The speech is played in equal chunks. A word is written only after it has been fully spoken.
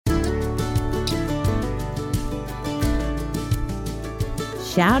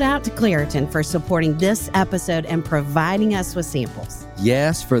Shout out to Claritin for supporting this episode and providing us with samples.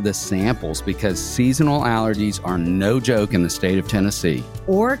 Yes, for the samples, because seasonal allergies are no joke in the state of Tennessee.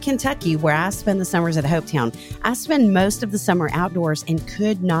 Or Kentucky, where I spend the summers at Hopetown. I spend most of the summer outdoors and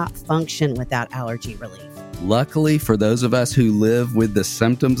could not function without allergy relief. Luckily, for those of us who live with the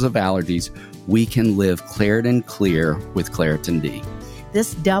symptoms of allergies, we can live Claritin Clear with Claritin D.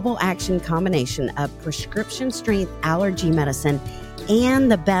 This double action combination of prescription strength allergy medicine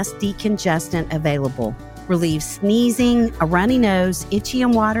and the best decongestant available relieves sneezing, a runny nose, itchy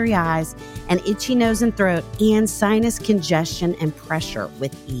and watery eyes, an itchy nose and throat, and sinus congestion and pressure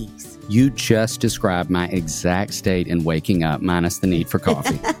with ease. You just described my exact state in waking up, minus the need for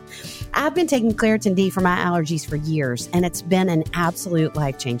coffee. I've been taking Claritin D for my allergies for years, and it's been an absolute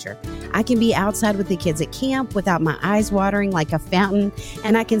life changer. I can be outside with the kids at camp without my eyes watering like a fountain,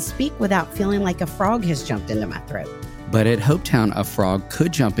 and I can speak without feeling like a frog has jumped into my throat. But at Hopetown, a frog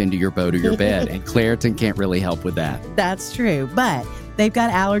could jump into your boat or your bed, and Claritin can't really help with that. That's true, but they've got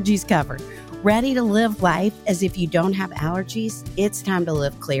allergies covered. Ready to live life as if you don't have allergies? It's time to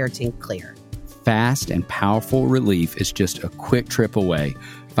live Claritin Clear. Fast and powerful relief is just a quick trip away.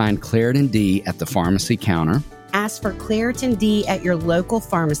 Find Claritin D at the pharmacy counter. Ask for Claritin D at your local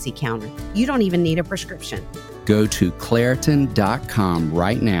pharmacy counter. You don't even need a prescription. Go to Claritin.com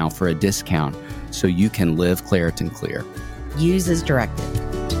right now for a discount so you can live Claritin Clear. Use as directed.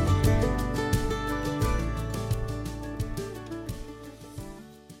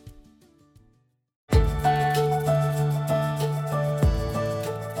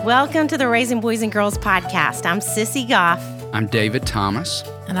 Welcome to the Raising Boys and Girls podcast. I'm Sissy Goff. I'm David Thomas.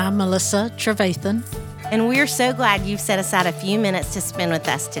 And I'm Melissa Trevathan. And we're so glad you've set aside a few minutes to spend with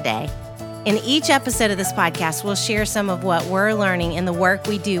us today. In each episode of this podcast, we'll share some of what we're learning in the work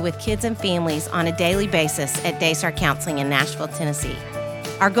we do with kids and families on a daily basis at Daystar Counseling in Nashville, Tennessee.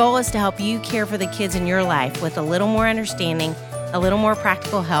 Our goal is to help you care for the kids in your life with a little more understanding, a little more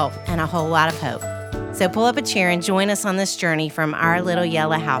practical help, and a whole lot of hope. So pull up a chair and join us on this journey from our little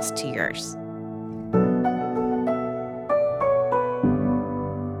yellow house to yours.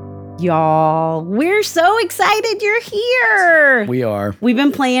 Y'all, we're so excited you're here. We are. We've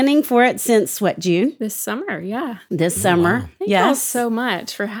been planning for it since, June? This summer, yeah. This summer, Thank y'all yes. so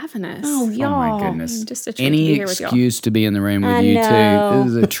much for having us. Oh, y'all. Oh, my goodness. Just a treat to Any be here with y'all. excuse to be in the room with I you, know. too.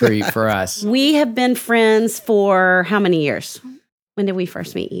 This is a treat for us. We have been friends for how many years? When did we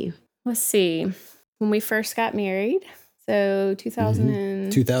first meet you? Let's see. When we first got married, so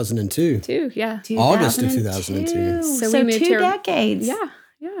 2002, yeah. August of 2002. So So we moved 2 here. decades. Yeah.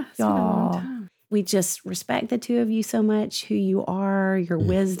 It's been a long Y'all. time. We just respect the two of you so much, who you are, your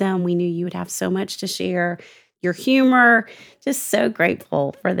wisdom. We knew you would have so much to share, your humor. Just so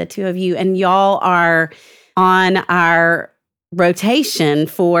grateful for the two of you. And y'all are on our rotation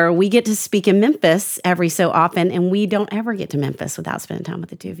we get to speak in Memphis every so often, and we don't ever get to Memphis without spending time with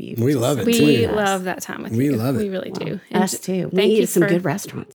the two of you. We love it, We too. love that time with We you. love it. We really do. Us too. We thank eat you some for- good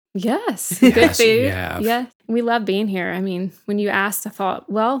restaurants. Yes. Yes, Good food. we have. Yeah. We love being here. I mean, when you asked, I thought,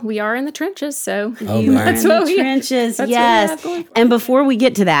 well, we are in the trenches, so Oh, You man. are That's in what the we- trenches, that's what we yes. have going for And before we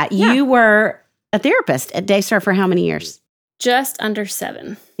get to that, Yeah. you were a therapist at Daystar for how many years? just under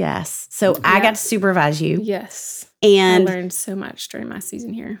 7. Yes. So I Yeah. got to supervise you. Yes. And I learned so much during my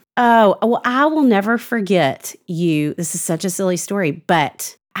season here. oh, well, I will never forget you. This is such a silly story,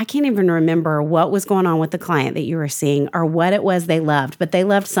 but I can't even remember what was going on with the client that you were seeing or what it was they loved, but they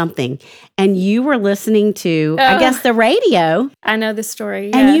loved something. And you were listening to, I Oh. guess, the radio, I know this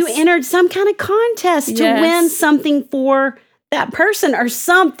story. and you yes. entered some kind of contest to Yes. win something for that person or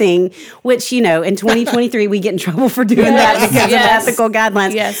something, which, in 2023, we get in trouble for doing that Yes. because Yes. of ethical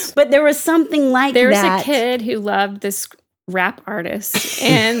guidelines. Yes. But there was something like There was that. a kid who loved this rap artist,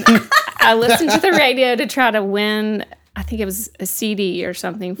 and I listened to the radio to try to win, I think it was a CD or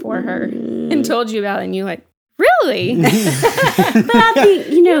something for her, and told you about it, and you like, really? But I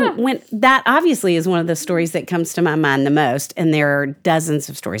think, when that obviously is one of the stories that comes to my mind the most. And there are dozens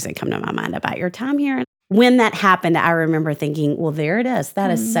of stories that come to my mind about your time here. When that happened, I remember thinking, well, there it is.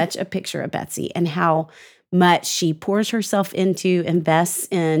 That is such a picture of Betsy and how much she pours herself into, invests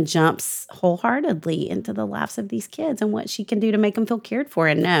in, jumps wholeheartedly into the lives of these kids and what she can do to make them feel cared for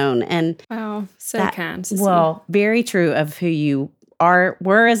and known. And Wow, so that- kind. Sissy. well, very true of who you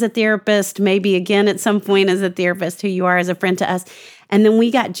were as a therapist, maybe again at some point as a therapist, who you are as a friend to us. And then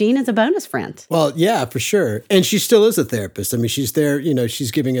we got Jean as a bonus friend. Well, yeah, for sure. And she still is a therapist. I mean, she's there, she's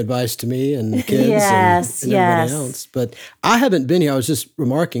giving advice to me and the kids Yes, and yes. everybody else. But I haven't been here. I was just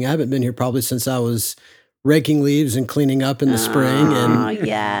remarking, I haven't been here probably since I was raking leaves and cleaning up in the spring Oh, and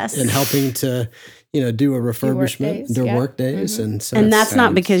yes. and helping to, do a refurbishment, days, do yeah. work days. And so And that's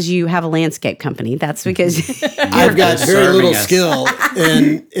not because you have a landscape company. That's because I've got very serving little us. skill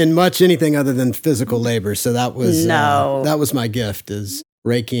in much anything other than physical labor. So that was No. that was my gift, is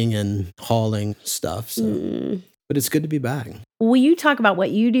raking and hauling stuff. So, but it's good to be back. will you talk about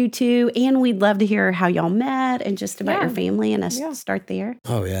what you do too? And we'd love to hear how y'all met and just about Yeah. your family and us Yeah. start there.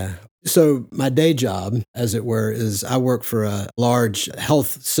 Oh, yeah. So my day job, as it were, is I work for a large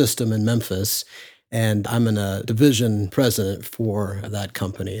health system in Memphis, and I'm a division president for that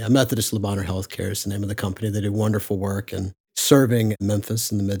company. Methodist Le Bonheur Healthcare is the name of the company. They do wonderful work and serving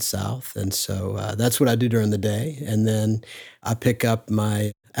Memphis in the Mid-South. And so that's what I do during the day. And then I pick up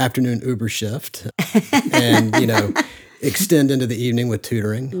my afternoon Uber shift and, extend into the evening with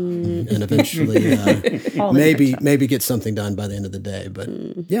tutoring and eventually maybe get something done by the end of the day. But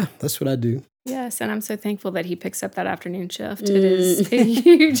yeah, that's what I do. Yes, and I'm so thankful that he picks up that afternoon shift. It is a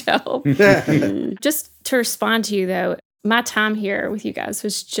huge help. Just to respond to you, though, my time here with you guys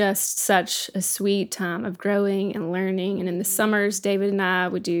was just such a sweet time of growing and learning. And in the summers, David and I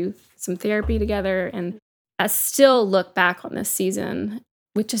would do some therapy together. And I still look back on this season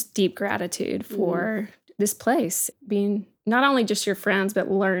with just deep gratitude for this place, being not only just your friends, but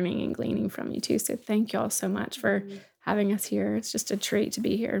learning and gleaning from you too. So thank y'all so much for having us here. It's just a treat to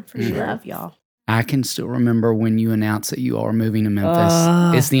be here for We sure. love y'all. I can still remember when you announced that you all are moving to Memphis.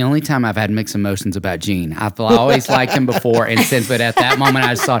 It's the only time I've had mixed emotions about Gene. I always liked him before and since, but at that moment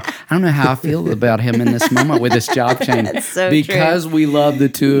I just thought, I don't know how I feel about him in this moment with this job change. That's so because we love the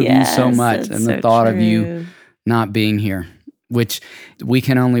two of you so Yes, much, that's and the so thought of true. you not being here, which we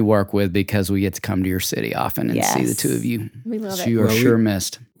can only work with because we get to come to your city often and see the Yes. two of you. We love So it. you are Well, sure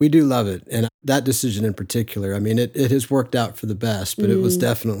missed. We do love it. And that decision in particular, I mean, it has worked out for the best, but it was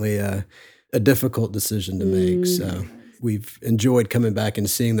definitely a difficult decision to make. So we've enjoyed coming back and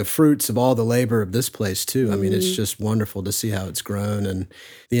seeing the fruits of all the labor of this place too. I mean, it's just wonderful to see how it's grown and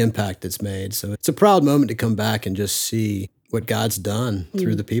the impact it's made. So it's a proud moment to come back and just see what God's done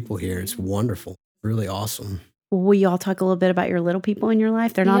through the people here. It's wonderful, really awesome. Will you all talk a little bit about your little people in your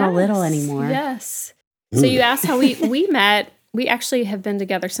life? They're not all little Yes, anymore. Yes. So you asked how we met. We actually have been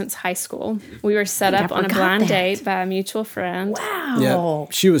together since high school. We were set up on a forgot blind that. date by a mutual friend. Wow. Yeah,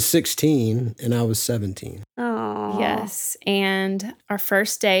 she was 16 and I was 17. Oh. Yes. And our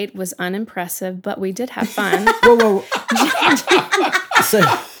first date was unimpressive, but we did have fun. Whoa. So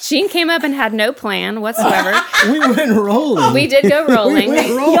Gene came up and had no plan whatsoever. we went rolling. We did go rolling. We went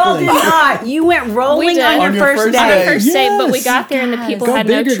Y'all did rolling. not. You went rolling did. on your On your first first On our date. first date, but we Yes. got there and the people Go had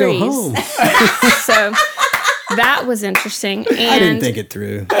big no or go trees. home. So that was interesting. And I didn't think it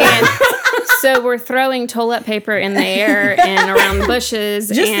through. And so we're throwing toilet paper in the air and around the bushes.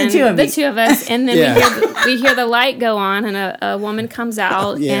 Just the and two of you. two of us. And then Yeah. we hear the light go on and a woman comes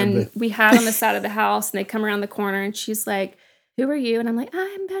out. Yeah, and but- we hide on the side of the house and they come around the corner and she's like, "Who are you?" And I'm like,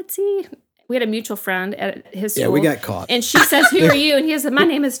 "I'm Betsy." We had a mutual friend at his school. Yeah, we got caught. And she says, "Who are you?" And he said, "My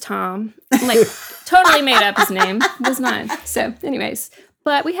name is Tom." I'm like, totally made up his name. It was not. So anyways,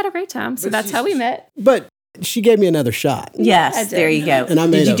 but we had a great time. So that's how we met. But she gave me another shot. I Yes, did. there you go. And I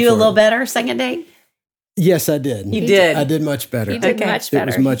made did you up do a for little it. better second date? Yes, I did. You did. I did much better. He did Okay. much It better.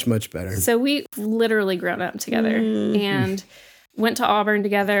 was much, much better. So we literally grown up together and went to Auburn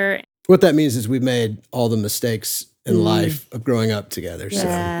together. What that means is we've made all the mistakes in life of growing up together. So,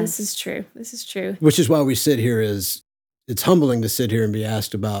 Yeah. This is true. This is true. which is why we sit here it's humbling to sit here and be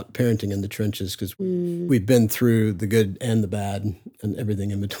asked about parenting in the trenches because we've been through the good and the bad and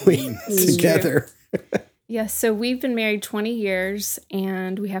everything in between together. Yes. So we've been married 20 years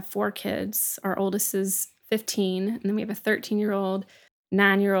and we have 4 kids. Our oldest is 15, and then we have a 13-year-old,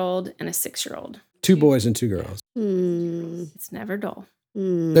 9-year-old, and a 6-year-old. 2 boys and 2 girls. It's never dull.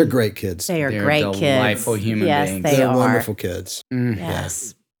 They're great kids. They are They're great kids. delightful human yes, beings. they They're are. wonderful kids.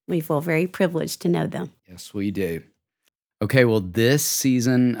 Yes. We feel very privileged to know them. Yes, we do. Okay, well, this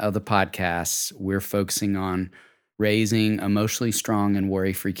season of the podcast, we're focusing on raising emotionally strong and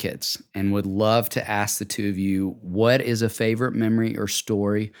worry-free kids, and would love to ask the two of you, what is a favorite memory or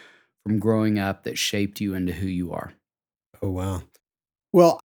story from growing up that shaped you into who you are? Oh, wow.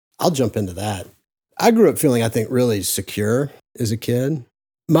 Well, I'll jump into that. I grew up feeling, I think, really secure as a kid.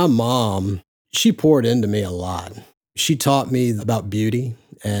 My mom, she poured into me a lot. She taught me about beauty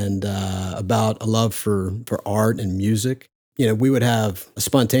and about a love for art and music. You know, we would have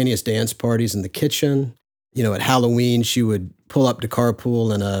spontaneous dance parties in the kitchen. You know, at Halloween, she would pull up to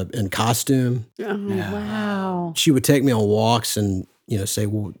carpool in costume. Oh, wow. She would take me on walks and, say,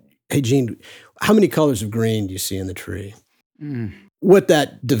 well, hey, Gene, how many colors of green do you see in the tree? What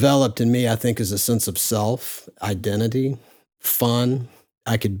that developed in me, I think, is a sense of self, identity, fun.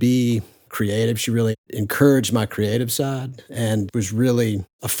 I could be creative. She really encouraged my creative side and was really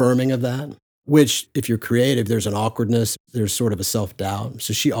affirming of that, which if you're creative, there's an awkwardness, there's sort of a self-doubt.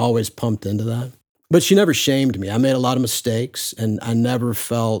 So she always pumped into that. But she never shamed me. I made a lot of mistakes, and I never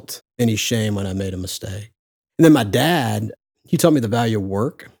felt any shame when I made a mistake. And then my dad, he taught me the value of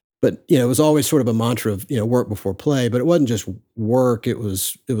work. But, it was always sort of a mantra of, work before play. But it wasn't just work. It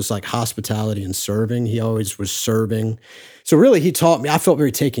was like hospitality and serving. He always was serving. So really, he taught me, I felt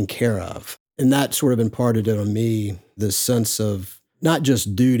very taken care of. And that sort of imparted it on me, this sense of not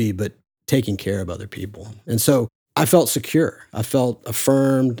just duty, but taking care of other people. And so I felt secure. I felt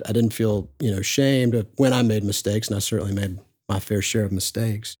affirmed. I didn't feel, shamed when I made mistakes. And I certainly made my fair share of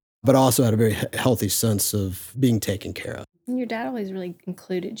mistakes. But I also had a very healthy sense of being taken care of. And your dad always really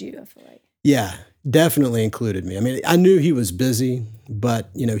included you, I feel like. Yeah, definitely included me. I mean, I knew he was busy,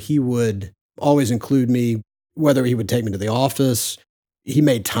 but, he would always include me, whether he would take me to the office. He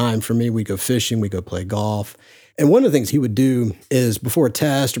made time for me. We go fishing, we go play golf. And one of the things he would do is before a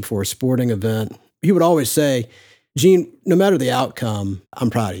test or before a sporting event, he would always say, Gene, no matter the outcome, I'm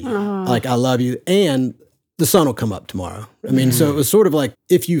proud of you. Like, I love you. And the sun will come up tomorrow. I mean, so it was sort of like,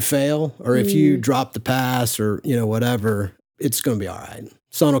 if you fail or if you drop the pass or, whatever, it's going to be all right.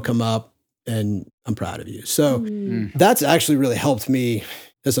 Sun will come up and I'm proud of you. So that's actually really helped me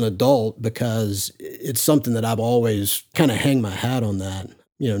as an adult because it's something that I've always kind of hang my hat on that.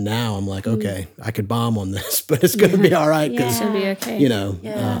 Now I'm like, okay, I could bomb on this, but it's going to be all right because, It'll be okay.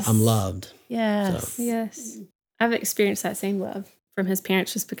 Yes. I'm loved. Yes. So. Yes. I've experienced that same love from his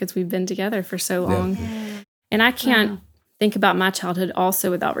parents just because we've been together for so long. Yeah. And I can't think about my childhood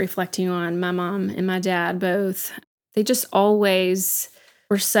also without reflecting on my mom and my dad both. They just always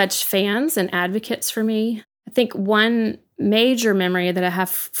were such fans and advocates for me. I think one major memory that I have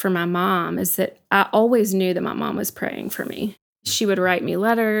for my mom is that I always knew that my mom was praying for me. She would write me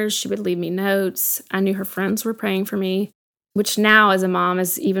letters. She would leave me notes. I knew her friends were praying for me, which now as a mom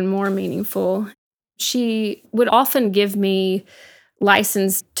is even more meaningful. She would often give me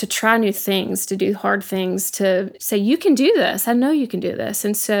license to try new things, to do hard things, to say, you can do this. I know you can do this.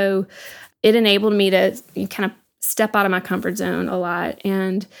 And so it enabled me to kind of step out of my comfort zone a lot.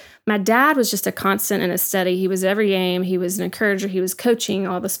 And my dad was just a constant and a steady. He was every game. He was an encourager. He was coaching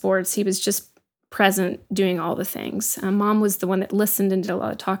all the sports. He was just present doing all the things. Mom was the one that listened and did a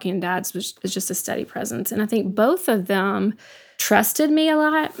lot of talking, and Dad's was just a steady presence. And I think both of them trusted me a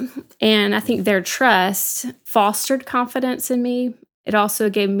lot. And I think their trust fostered confidence in me. It also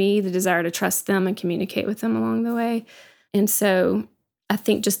gave me the desire to trust them and communicate with them along the way. And so I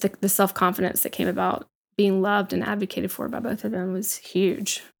think just the self-confidence that came about being loved and advocated for by both of them was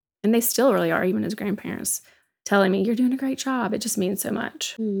huge. And they still really are, even as grandparents, telling me, you're doing a great job. It just means so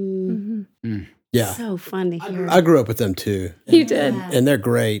much. Yeah. So fun to hear. I grew up with them too. You did. And they're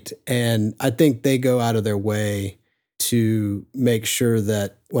great. And I think they go out of their way to make sure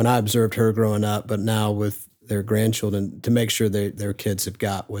that when I observed her growing up, but now with their grandchildren, to make sure their kids have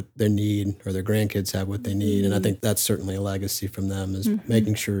got what they need or their grandkids have what they need. And I think that's certainly a legacy from them is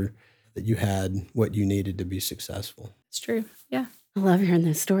making sure that you had what you needed to be successful. It's true. Yeah. I love hearing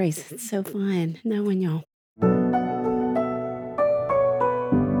those stories. It's so fun knowing y'all.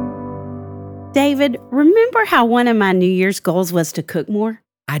 David, remember how one of my New Year's goals was to cook more?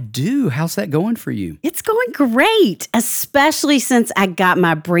 I do. How's that going for you? It's going great, especially since I got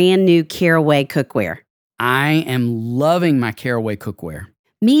my brand new Caraway cookware. I am loving my Caraway cookware.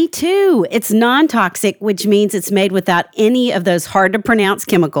 Me too. It's non-toxic, which means it's made without any of those hard-to-pronounce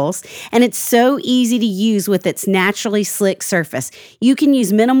chemicals, and it's so easy to use with its naturally slick surface. You can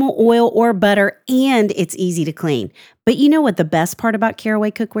use minimal oil or butter, and it's easy to clean. But you know what the best part about Caraway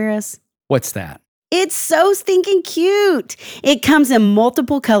cookware is? What's that? It's so stinking cute. It comes in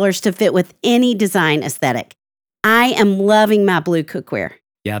multiple colors to fit with any design aesthetic. I am loving my blue cookware.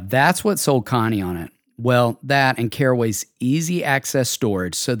 Yeah, that's what sold Connie on it. Well, that and Caraway's easy access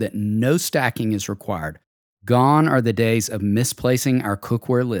storage so that no stacking is required. Gone are the days of misplacing our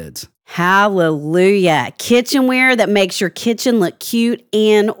cookware lids. Hallelujah. Kitchenware that makes your kitchen look cute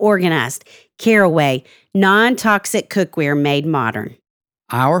and organized. Caraway, non-toxic cookware made modern.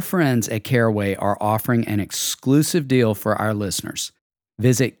 Our friends at Caraway are offering an exclusive deal for our listeners.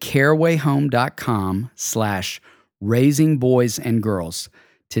 Visit carawayhome.com/raisingboysandgirls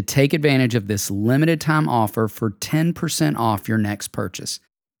to take advantage of this limited time offer for 10% off your next purchase.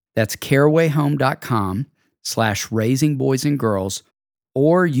 That's carawayhome.com/raisingboysandgirls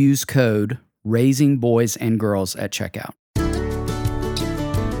or use code raisingboysandgirls at checkout.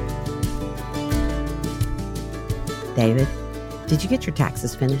 David, did you get your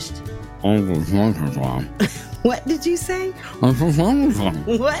taxes finished? What did you say?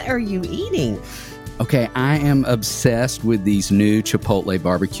 What are you eating? Okay, I am obsessed with these new Chipotle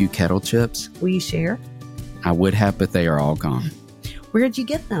barbecue kettle chips. Will you share? I would have, but they are all gone. Where'd you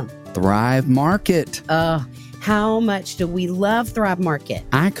get them? Thrive Market. How much do we love Thrive Market?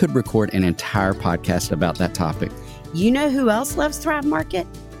 I could record an entire podcast about that topic. You know who else loves Thrive Market?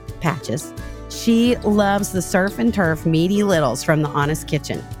 Patches. She loves the surf and turf meaty littles from the Honest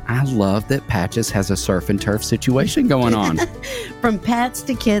Kitchen. I love that Patches has a surf and turf situation going on. From pets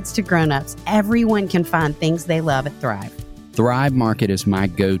to kids to grown-ups, everyone can find things they love at Thrive. Thrive Market is my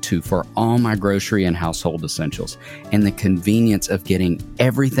go-to for all my grocery and household essentials, and the convenience of getting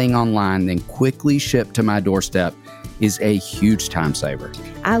everything online then quickly shipped to my doorstep is a huge time saver.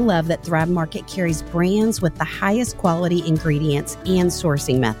 I love that Thrive Market carries brands with the highest quality ingredients and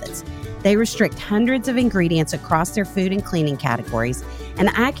sourcing methods. They restrict hundreds of ingredients across their food and cleaning categories, and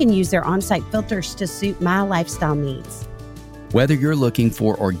I can use their on-site filters to suit my lifestyle needs. Whether you're looking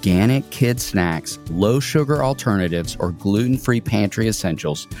for organic kid snacks, low-sugar alternatives, or gluten-free pantry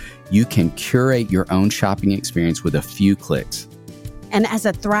essentials, you can curate your own shopping experience with a few clicks. And as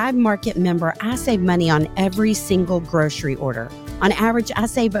a Thrive Market member, I save money on every single grocery order. On average, I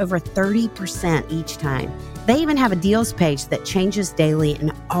save over 30% each time. They even have a deals page that changes daily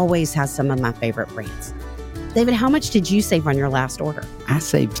and always has some of my favorite brands. David, how much did you save on your last order? I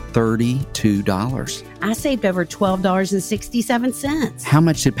saved $32. I saved over $12.67. How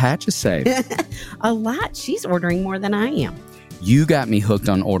much did Patches save? A lot. She's ordering more than I am. You got me hooked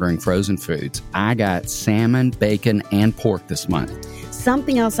on ordering frozen foods. I got salmon, bacon, and pork this month.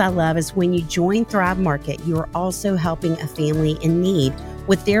 Something else I love is when you join Thrive Market, you are also helping a family in need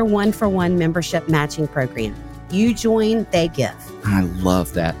with their one-for-one membership matching program. You join, they give. I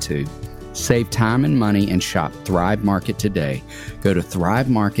love that too. Save time and money and shop Thrive Market today. Go to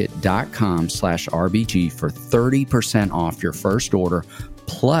thrivemarket.com/RBG for 30% off your first order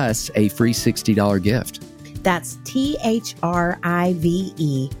plus a free $60 gift. That's THRIVE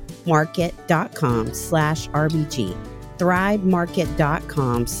market.com/RBG.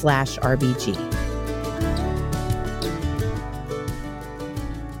 thrivemarket.com/RBG.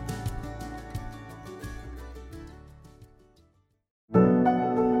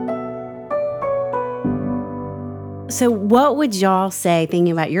 So what would y'all say,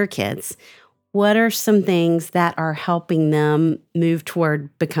 thinking about your kids, what are some things that are helping them move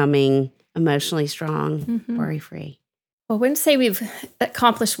toward becoming emotionally strong, worry-free? Well, I wouldn't say we've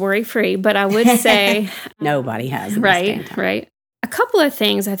accomplished worry-free, but I would say... Nobody has. Right. A couple of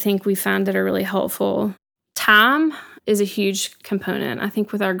things I think we found that are really helpful. Time is a huge component. I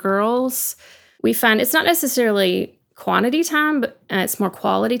think with our girls, we find it's not necessarily quantity time, but it's more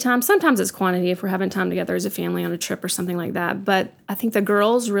quality time. Sometimes it's quantity if we're having time together as a family on a trip or something like that. But I think the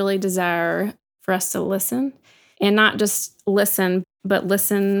girls really desire for us to listen, and not just listen, but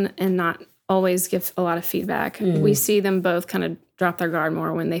listen and not always give a lot of feedback. We see them both kind of drop their guard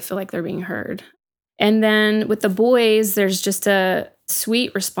more when they feel like they're being heard. And then with the boys, there's just a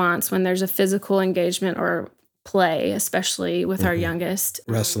sweet response when there's a physical engagement or play, especially with our youngest.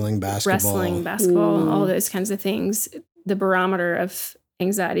 Wrestling, basketball, all those kinds of things. The barometer of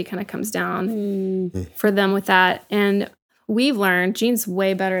anxiety kind of comes down for them with that. And we've learned, Jean's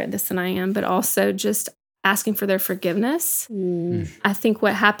way better at this than I am, but also just asking for their forgiveness. I think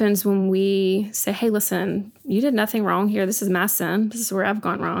what happens when we say, hey, listen, you did nothing wrong here. This is my sin. This is where I've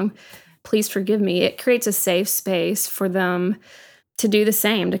gone wrong. Please forgive me. It creates a safe space for them to do the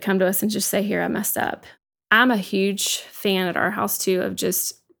same, to come to us and just say, here, I messed up. I'm a huge fan at our house, too, of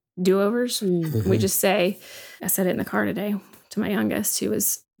just do-overs. We just say, I said it in the car today to my youngest, who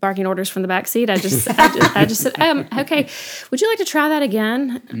was barking orders from the back seat. I just said, okay, would you like to try that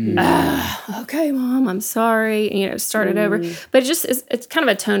again? Okay, Mom, I'm sorry. Start it over. But it's kind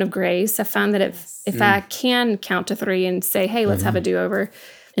of a tone of grace. I find that if I can count to 3 and say, hey, let's have a do-over,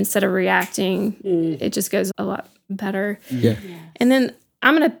 instead of reacting, it just goes a lot better. Yeah. And then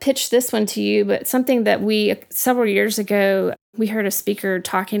I'm going to pitch this one to you, but something that several years ago, we heard a speaker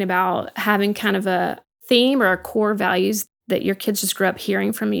talking about having kind of a theme or a core values that your kids just grew up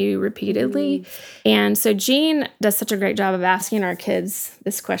hearing from you repeatedly. And so Jean does such a great job of asking our kids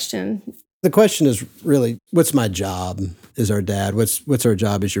this question. The question is really, what's my job as our dad? What's our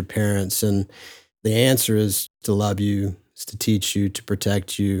job as your parents? And the answer is to love you, is to teach you, to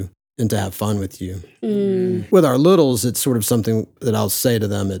protect you, and to have fun with you. With our littles, it's sort of something that I'll say to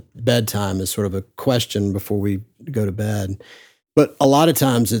them at bedtime as sort of a question before we go to bed. But a lot of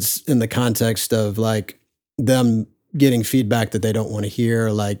times it's in the context of like them getting feedback that they don't want to hear,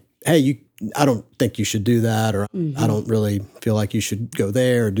 like, hey, I don't think you should do that, or I don't really feel like you should go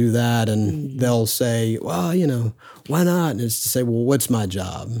there or do that. And they'll say, well, why not? And it's to say, well, what's my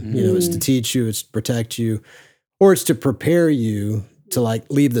job? It's to teach you, it's to protect you, or it's to prepare you to like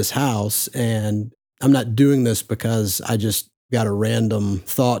leave this house. And I'm not doing this because I just got a random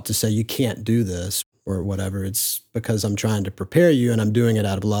thought to say you can't do this or whatever. It's because I'm trying to prepare you, and I'm doing it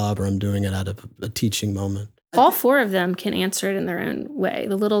out of love, or I'm doing it out of a teaching moment. All four of them can answer it in their own way.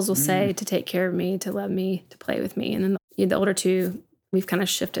 The littles will say to take care of me, to love me, to play with me. And then the older two, we've kind of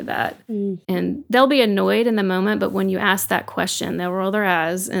shifted that. And they'll be annoyed in the moment, but when you ask that question, they'll roll their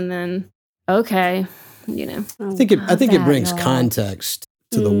eyes and then, okay, I think it brings context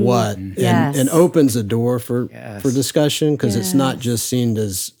to the what and opens a door for discussion, because it's not just seen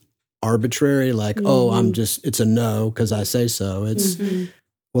as arbitrary, like, it's a no because I say so. It's,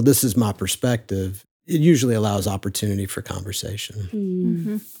 well, this is my perspective. It usually allows opportunity for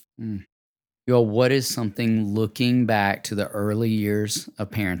conversation. Y'all, what is something looking back to the early years of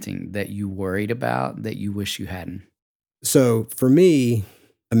parenting that you worried about that you wish you hadn't? So for me,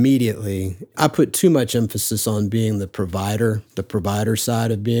 immediately, I put too much emphasis on being the provider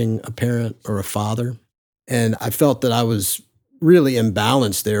side of being a parent or a father. And I felt that I was really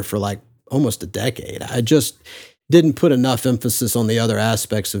imbalanced there for like almost a decade. I just didn't put enough emphasis on the other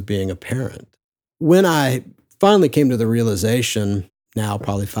aspects of being a parent. When I finally came to the realization, now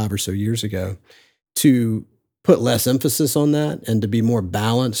probably 5 or so years ago, to put less emphasis on that and to be more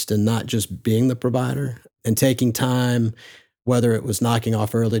balanced and not just being the provider and taking time, whether it was knocking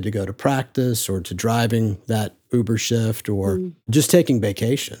off early to go to practice or to driving that Uber shift or just taking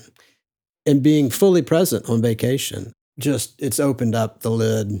vacation and being fully present on vacation. Just, it's opened up the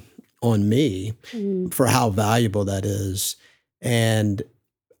lid on me for how valuable that is. And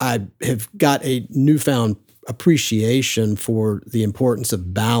I have got a newfound appreciation for the importance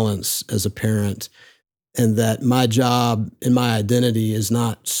of balance as a parent, and that my job and my identity is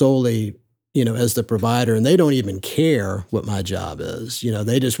not solely, as the provider, and they don't even care what my job is.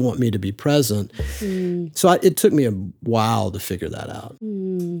 They just want me to be present. So it took me a while to figure that out.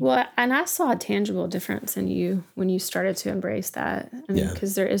 Well, and I saw a tangible difference in you when you started to embrace that.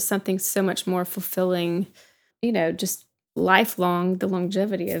 Because there is something so much more fulfilling, just lifelong, the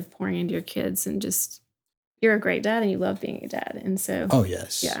longevity of pouring into your kids, and just, you're a great dad and you love being a dad. And so, oh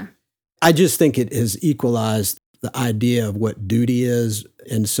yes. Yeah. I just think it has equalized the idea of what duty is.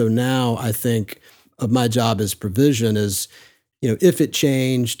 And so now I think of my job as provision is, if it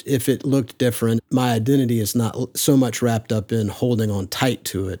changed, if it looked different, my identity is not so much wrapped up in holding on tight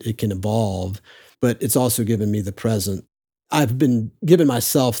to it. It can evolve, but it's also given me the present. I've been giving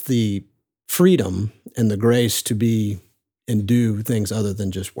myself the freedom and the grace to be and do things other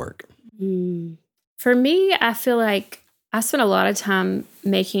than just work. For me, I feel like I spent a lot of time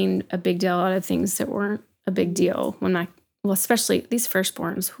making a big deal out of things that weren't a big deal when especially these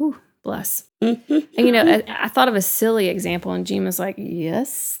firstborns, whew, bless. And, I thought of a silly example, and Jean was like,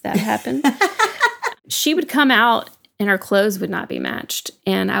 yes, that happened. She would come out and her clothes would not be matched.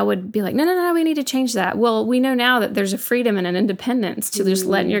 And I would be like, no, we need to change that. Well, we know now that there's a freedom and an independence to just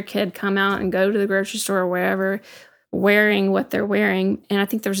letting your kid come out and go to the grocery store or wherever, wearing what they're wearing. And I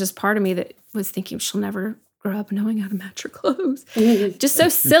think there was this part of me that was thinking, she'll never grow up knowing how to match her clothes. Just so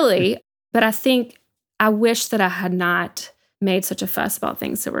silly. But I think I wish that I had not made such a fuss about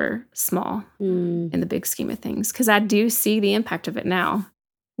things that were small in the big scheme of things, because I do see the impact of it now.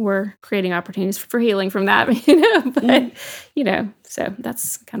 We're creating opportunities for healing from that, but, so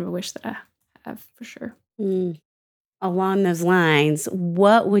that's kind of a wish that I have for sure. Along those lines,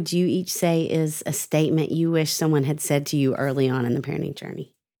 what would you each say is a statement you wish someone had said to you early on in the parenting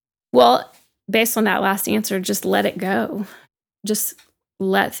journey? Well, based on that last answer, just let it go. Just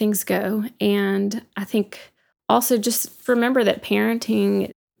let things go. And I think also just remember that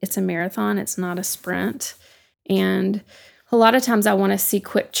parenting, it's a marathon. It's not a sprint. And a lot of times I want to see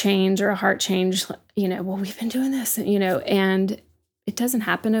quick change or a heart change, well, we've been doing this, and it doesn't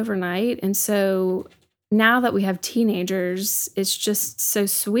happen overnight. And so now that we have teenagers, it's just so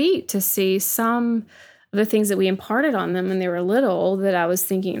sweet to see some of the things that we imparted on them when they were little that I was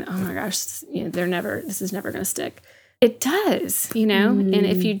thinking, oh my gosh, this is never going to stick. It does, and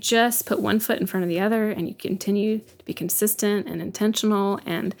if you just put one foot in front of the other and you continue to be consistent and intentional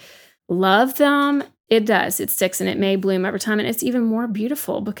and love them, it does. It sticks and it may bloom over time. And it's even more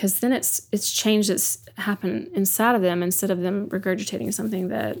beautiful because then it's change that's happened inside of them instead of them regurgitating something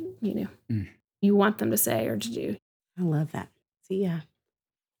that, you want them to say or to do. I love that. So, yeah.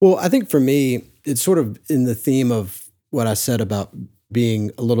 Well, I think for me, it's sort of in the theme of what I said about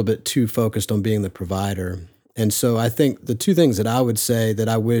being a little bit too focused on being the provider. And so I think the two things that I would say that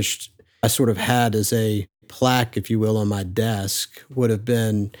I wished I sort of had as a plaque, if you will, on my desk would have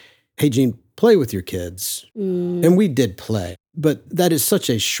been, hey, Gene, play with your kids. And we did play. But that is such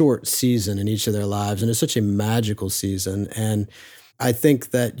a short season in each of their lives, and it's such a magical season. And I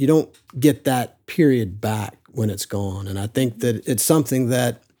think that you don't get that period back when it's gone. And I think that it's something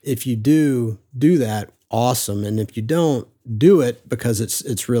that if you do that, awesome. And if you don't, do it because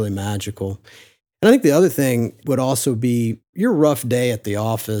it's really magical. And I think the other thing would also be your rough day at the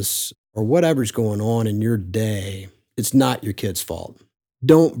office or whatever's going on in your day, it's not your kid's fault.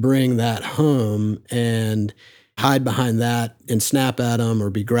 Don't bring that home and hide behind that and snap at them or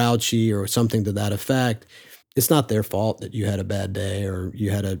be grouchy or something to that effect. It's not their fault that you had a bad day or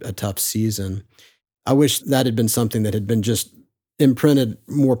you had a tough season. I wish that had been something that had been just imprinted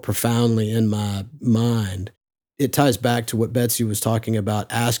more profoundly in my mind. It ties back to what Betsy was talking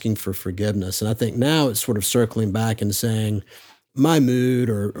about, asking for forgiveness. And I think now it's sort of circling back and saying, my mood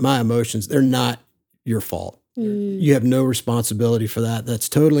or my emotions, they're not your fault. You have no responsibility for that. That's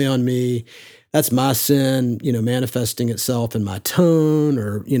totally on me. That's my sin, manifesting itself in my tone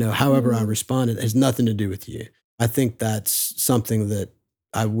or, however I responded. It has nothing to do with you. I think that's something that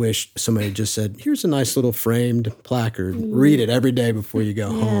I wish somebody just said, here's a nice little framed placard. Read it every day before you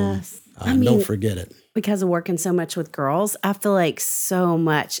go home. Don't forget it. Because of working so much with girls, I feel like so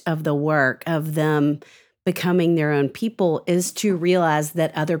much of the work of them becoming their own people is to realize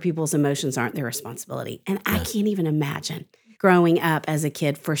that other people's emotions aren't their responsibility. And I can't even imagine growing up as a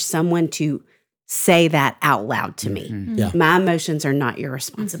kid for someone to say that out loud to me. My emotions are not your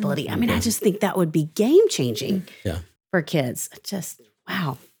responsibility. I mean, I just think that would be game changing for kids. Just,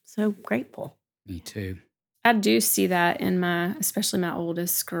 wow, so grateful. Me too. I do see that in especially my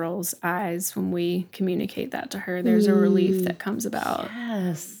oldest girl's eyes when we communicate that to her. There's a relief that comes about.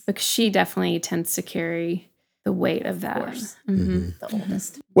 Yes. Because she definitely tends to carry the weight of that. Of course. The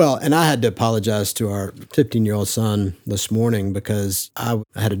oldest. Well, and I had to apologize to our 15-year-old son this morning because I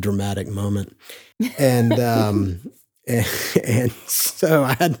had a dramatic moment. And and so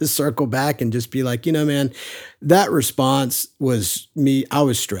I had to circle back and just be like, man, that response was me. I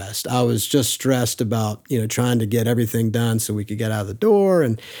was stressed. I was just stressed about, trying to get everything done so we could get out of the door.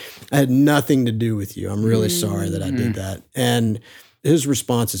 And I had nothing to do with you. I'm really sorry that I did that. And his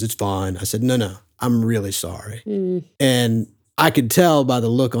response is, it's fine. I said, no, I'm really sorry. And I could tell by the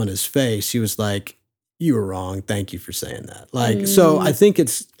look on his face, he was like, you were wrong. Thank you for saying that. So I think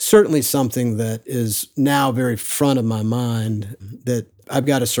it's certainly something that is now very front of my mind that I've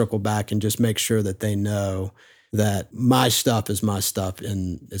got to circle back and just make sure that they know that my stuff is my stuff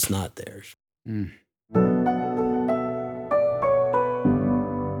and it's not theirs.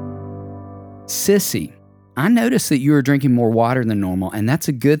 Sissy, I noticed that you are drinking more water than normal, and that's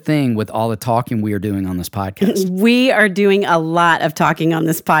a good thing with all the talking we are doing on this podcast. We are doing a lot of talking on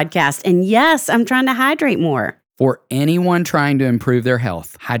this podcast. And yes, I'm trying to hydrate more. For anyone trying to improve their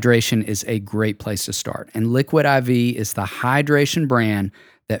health, hydration is a great place to start. And Liquid IV is the hydration brand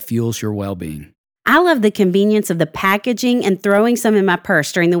that fuels your well-being. I love the convenience of the packaging and throwing some in my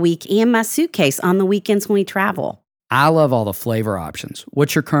purse during the week and my suitcase on the weekends when we travel. I love all the flavor options.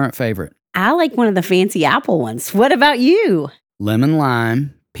 What's your current favorite? I like one of the fancy apple ones. What about you? Lemon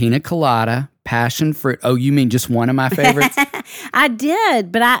lime, pina colada, passion fruit. Oh, you mean just one of my favorites? I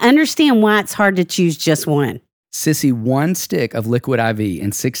did, but I understand why it's hard to choose just one. Sissy, one stick of Liquid IV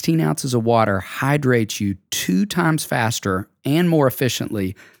and 16 ounces of water hydrates you 2 times faster and more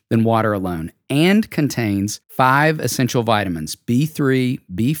efficiently than water alone, and contains 5 essential vitamins, B3,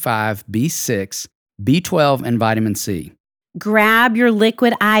 B5, B6, B12, and vitamin C. Grab your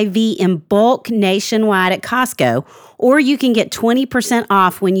Liquid IV in bulk nationwide at Costco, or you can get 20%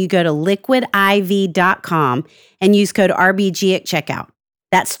 off when you go to liquidiv.com and use code RBG at checkout.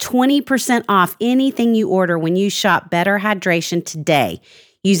 That's 20% off anything you order when you shop Better Hydration today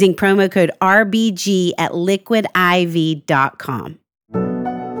using promo code RBG at liquidiv.com.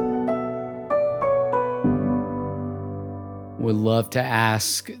 Would love to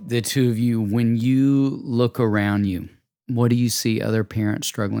ask the two of you, when you look around you, what do you see other parents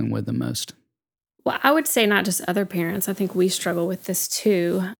struggling with the most? Well, I would say not just other parents. I think we struggle with this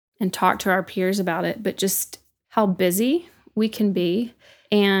too and talk to our peers about it, but just how busy we can be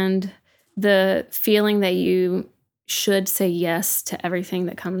and the feeling that you should say yes to everything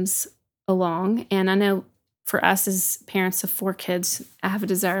that comes along. And I know for us as parents of 4 kids, I have a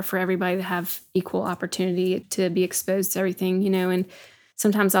desire for everybody to have equal opportunity to be exposed to everything, and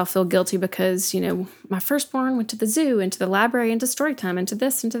sometimes I'll feel guilty because, my firstborn went to the zoo and to the library and to story time and to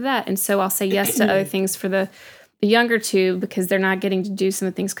this and to that. And so I'll say yes to other things for the the younger two, because they're not getting to do some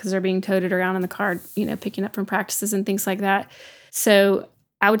of the things because they're being toted around in the car, picking up from practices and things like that. So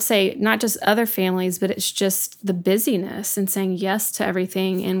I would say not just other families, but it's just the busyness and saying yes to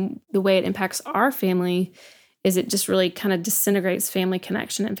everything. And the way it impacts our family is it just really kind of disintegrates family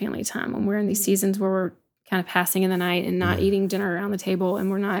connection and family time. When we're in these seasons where we're kind of passing in the night and not eating dinner around the table and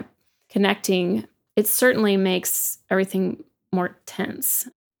we're not connecting, it certainly makes everything more tense.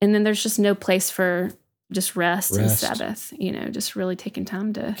 And then there's just no place for just rest. And Sabbath, just really taking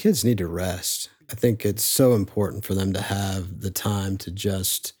time to. Kids need to rest. I think it's so important for them to have the time to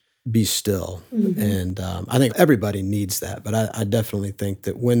just be still. And I think everybody needs that. But I definitely think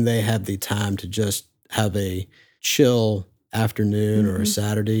that when they have the time to just have a chill afternoon or a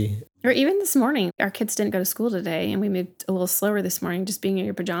Saturday. Or even this morning, our kids didn't go to school today and we moved a little slower this morning, just being in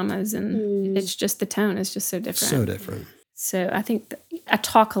your pajamas. And it's just the tone is just so different. So different. So I think I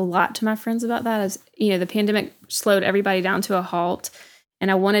talk a lot to my friends about that as, the pandemic slowed everybody down to a halt.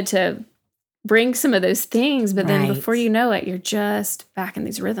 And I wanted to bring some of those things, but then before you know it, you're just back in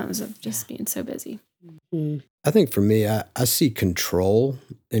these rhythms of just being so busy. I think for me, I see control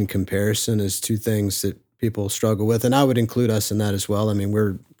and comparison as two things that people struggle with. And I would include us in that as well. I mean,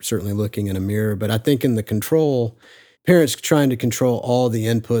 we're certainly looking in a mirror, but I think in the control, parents trying to control all the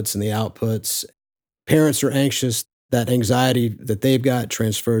inputs and the outputs. Parents are anxious. That anxiety that they've got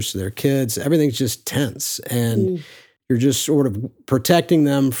transfers to their kids. Everything's just tense. And you're just sort of protecting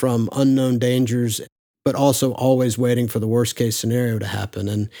them from unknown dangers, but also always waiting for the worst case scenario to happen.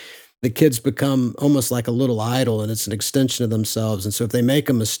 And the kids become almost like a little idol, and it's an extension of themselves. And so if they make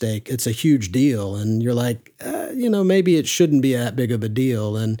a mistake, it's a huge deal. And you're like, maybe it shouldn't be that big of a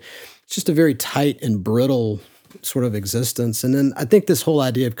deal. And it's just a very tight and brittle sort of existence. And then I think this whole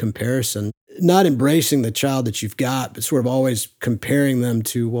idea of comparison, not embracing the child that you've got, but sort of always comparing them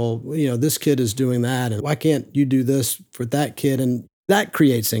to, well, this kid is doing that, and why can't you do this for that kid? And that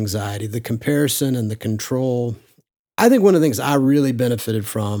creates anxiety, the comparison and the control. I think one of the things I really benefited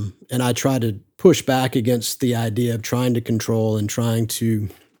from, and I try to push back against the idea of trying to control and trying to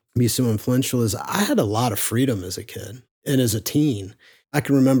be so influential, is I had a lot of freedom as a kid and as a teen. I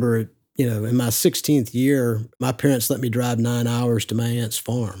can remember in my 16th year, my parents let me drive 9 hours to my aunt's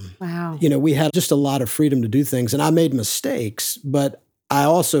farm. Wow. We had just a lot of freedom to do things. And I made mistakes, but I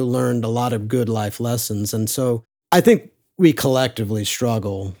also learned a lot of good life lessons. And so I think we collectively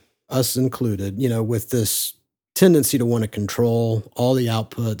struggle, us included, with this tendency to want to control all the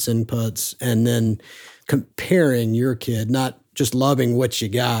outputs, inputs, and then comparing your kid, not just loving what you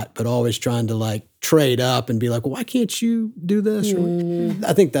got, but always trying to trade up and be like, well, why can't you do this?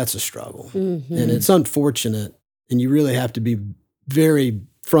 I think that's a struggle. And it's unfortunate. And you really have to be very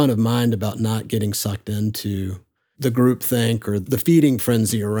front of mind about not getting sucked into the groupthink or the feeding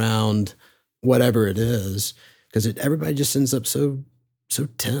frenzy around whatever it is, because everybody just ends up so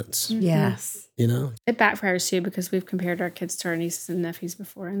tense. Yes. It backfires too, because we've compared our kids to our nieces and nephews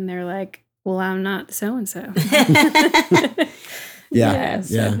before, and they're like, well, I'm not so-and-so. Yeah.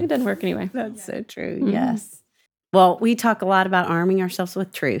 It doesn't work anyway. That's so true. Yes. Well, we talk a lot about arming ourselves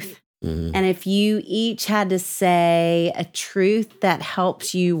with truth. And if you each had to say a truth that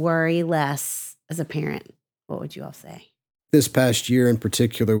helps you worry less as a parent, what would you all say? This past year in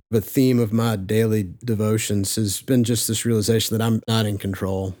particular, the theme of my daily devotions has been just this realization that I'm not in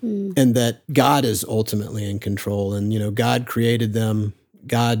control and that God is ultimately in control. And, God created them.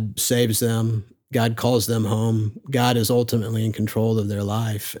 God saves them. God calls them home. God is ultimately in control of their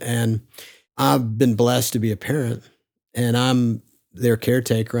life. And I've been blessed to be a parent, and I'm their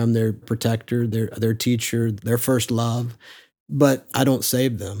caretaker. I'm their protector, their teacher, their first love. But I don't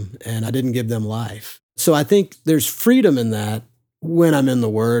save them, and I didn't give them life. So I think there's freedom in that when I'm in the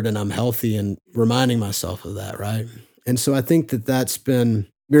Word and I'm healthy and reminding myself of that, right? And so I think that that's been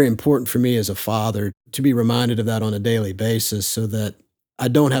very important for me as a father, to be reminded of that on a daily basis, so that I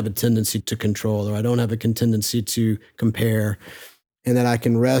don't have a tendency to control, or I don't have a tendency to compare, and that I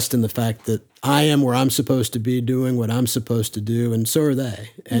can rest in the fact that I am where I'm supposed to be, doing what I'm supposed to do, and so are they.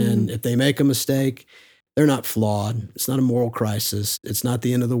 And if they make a mistake, they're not flawed. It's not a moral crisis. It's not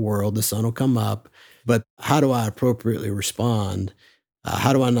the end of the world. The sun will come up. But how do I appropriately respond?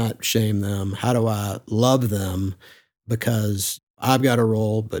 How do I not shame them? How do I love them? Because I've got a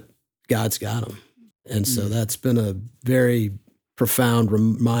role, but God's got them. And so that's been a very profound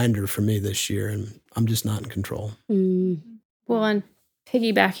reminder for me this year, and I'm just not in control. Well, and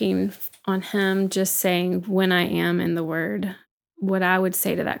piggybacking on him just saying, when I am in the Word, what I would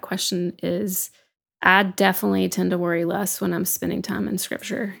say to that question is, I definitely tend to worry less when I'm spending time in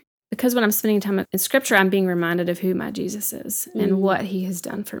Scripture. because when I'm spending time in Scripture, I'm being reminded of who my Jesus is and what he has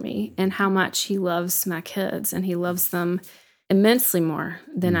done for me and how much he loves my kids, and he loves them immensely more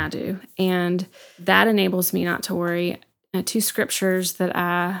than I do. And that enables me not to worry. 2 scriptures that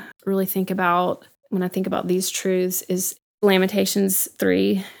I really think about when I think about these truths is Lamentations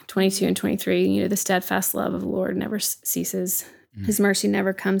 3:22 and 23. The steadfast love of the Lord never ceases. His mercy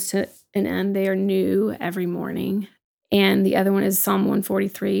never comes to an end. They are new every morning. And the other one is Psalm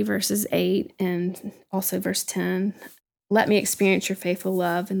 143, verses 8 and also verse 10. Let me experience your faithful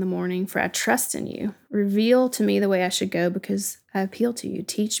love in the morning, for I trust in you. Reveal to me the way I should go, because I appeal to you.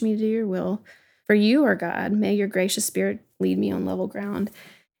 Teach me to do your will. For you are God. May your gracious spirit lead me on level ground.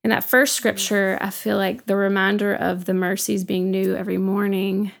 In that first scripture, I feel like the reminder of the mercies being new every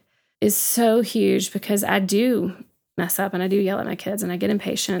morning is so huge, because I do mess up and I do yell at my kids and I get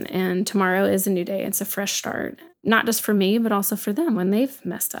impatient, and tomorrow is a new day. It's a fresh start, not just for me, but also for them when they've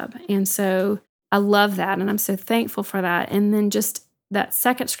messed up. And so I love that, and I'm so thankful for that. And then just that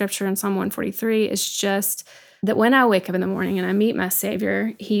second scripture in Psalm 143 is just that when I wake up in the morning and I meet my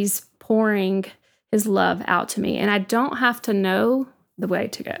Savior, he's pouring his love out to me, and I don't have to know the way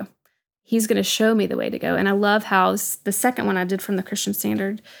to go. He's going to show me the way to go. And I love how the second one I did from the Christian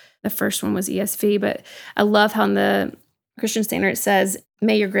Standard, the first one was ESV, but I love how in the Christian Standard it says,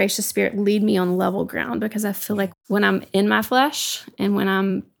 may your gracious spirit lead me on level ground, because I feel like when I'm in my flesh and when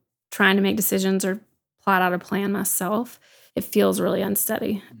I'm trying to make decisions or plot out a plan myself, it feels really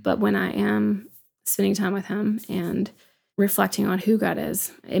unsteady. But when I am spending time with him and reflecting on who God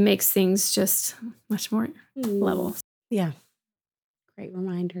is, it makes things just much more level. Yeah. Great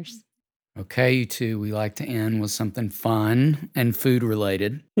reminders. Okay, you two, we like to end with something fun and food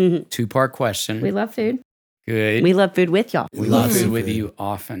related. 2-part question. We love food. Good. We love food with y'all. We love food with you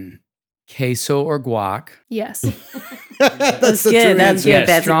often. Queso or guac? Yes. That's the good. true That's answer. good.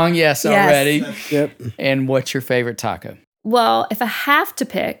 Yes, strong yes already. Yep. And what's your favorite taco? Well, if I have to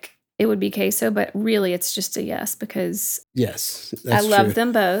pick, it would be queso, but really it's just a yes, because Yes, I that's love true.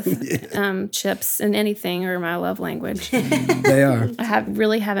 them both. Chips and anything are my love language. They are. I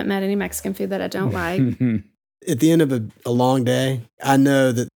haven't met any Mexican food that I don't like. At the end of a long day, I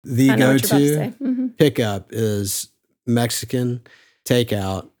know that the I know what you're about to go-to say. Mhm. pickup is Mexican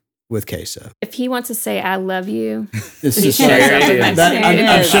takeout with queso. If he wants to say I love you, It's He just shows like, up with that- Mexican.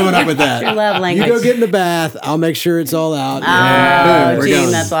 I'm showing up with that. Your love You language. go get in the bath. I'll make sure it's all out. Oh, Boom, we're Gene,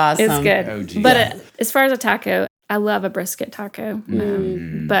 going. that's awesome. it's good. Oh, geez. But as far as a taco, I love a brisket taco.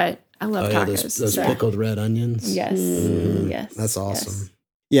 But I love Oh, yeah, tacos. those so- pickled red onions. Yes. Yes. That's awesome.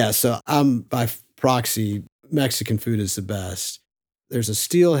 Yes. Yeah, so I'm by proxy, Mexican food is the best. There's a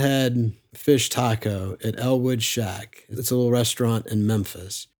steelhead fish taco at Elwood Shack. It's a little restaurant in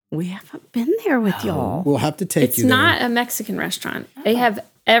Memphis. We haven't been there with y'all. We'll have to take It's you there. not a Mexican restaurant. They have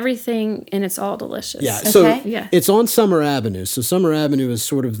everything and it's all delicious. Yeah, so Okay. Yeah. it's on Summer Avenue. So Summer Avenue is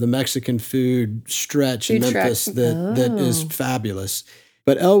sort of the Mexican food stretch in Food truck. Memphis that is fabulous.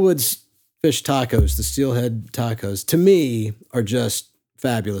 But Elwood's fish tacos, the steelhead tacos, to me are just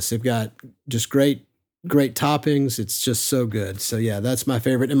fabulous. They've got just great toppings. It's just so good. So yeah, that's my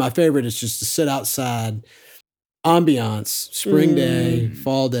favorite. And my favorite is just to sit outside, ambiance, spring day,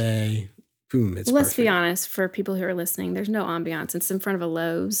 fall day. Boom, it's Let's be perfect. honest, for people who are listening, there's no ambiance. It's in front of a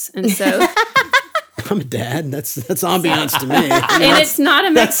Lowe's. And so, I'm a dad. That's ambiance to me. and it's not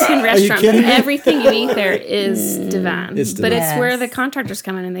a Mexican restaurant, but kidding me? everything you eat there is divine. It's But divine. it's where the contractors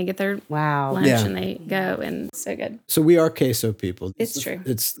come in and they get their Wow. lunch Yeah. and they go, and so good. So we are queso people. It's true.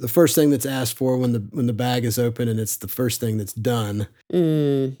 It's the first thing that's asked for when the bag is open, and it's the first thing that's done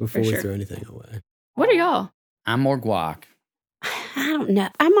before For we sure. throw anything away. What are y'all? I'm more guac. I don't know.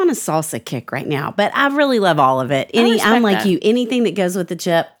 I'm on a salsa kick right now, but I really love all of it. I'm respect like that. you. Anything that goes with the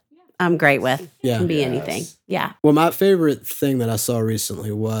chip, I'm great with. Yeah. Can be anything. Yeah. Well, my favorite thing that I saw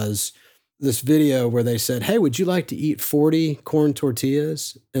recently was this video where they said, "Hey, would you like to eat 40 corn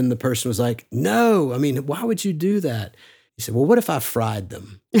tortillas?" And the person was like, "No. I mean, why would you do that?" He said, "Well, what if I fried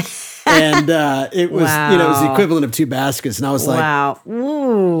them?" And it was, it was the Wow. equivalent of 2 baskets. And I was like, Wow.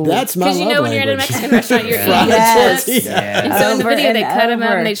 Ooh. "That's my Because you love know when you're at a language." Mexican restaurant, you're Fried eating chips. tortilla. And so in the Over video, they and cut them up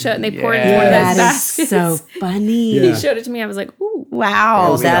over. and they show it and they pour it in Yeah. one of those That is baskets. so funny. Yeah. He showed it to me. I was like, ooh. Wow.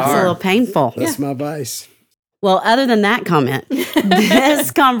 There we That's are. a little painful. That's my vice. Well, other than that comment,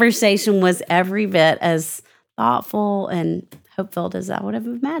 this conversation was every bit as thoughtful and hope-filled as I would have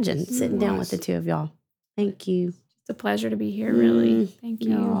imagined sitting down with the two of y'all. Thank you. It's a pleasure to be here, really. Thank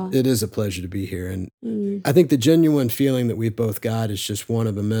you. Y'all. It is a pleasure to be here. And I think the genuine feeling that we've both got is just one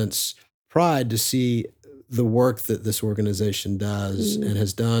of immense pride to see the work that this organization does and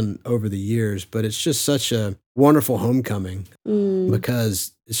has done over the years, but it's just such a wonderful homecoming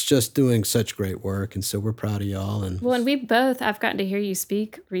because it's just doing such great work. And so we're proud of y'all. And I've gotten to hear you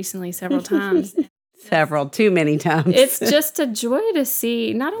speak recently several times. Too many times. It's just a joy to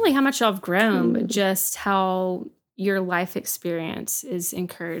see not only how much y'all have grown, but just how your life experience is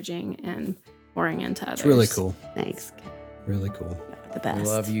encouraging and pouring into others. It's really cool. Thanks. Really cool. The best. We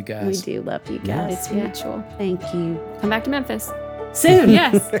love you guys. We do love you guys. It's mutual. Thank you. Come back to Memphis. Soon.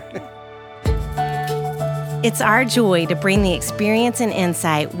 Yes. It's our joy to bring the experience and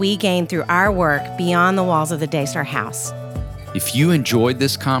insight we gain through our work beyond the walls of the Daystar House. If you enjoyed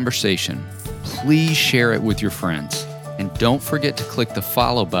this conversation, please share it with your friends. And don't forget to click the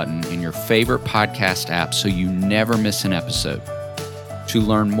follow button in your favorite podcast app so you never miss an episode. To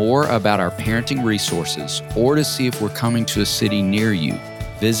learn more about our parenting resources or to see if we're coming to a city near you,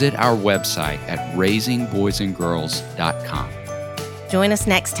 visit our website at raisingboysandgirls.com. Join us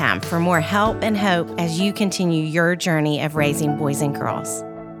next time for more help and hope as you continue your journey of raising boys and girls.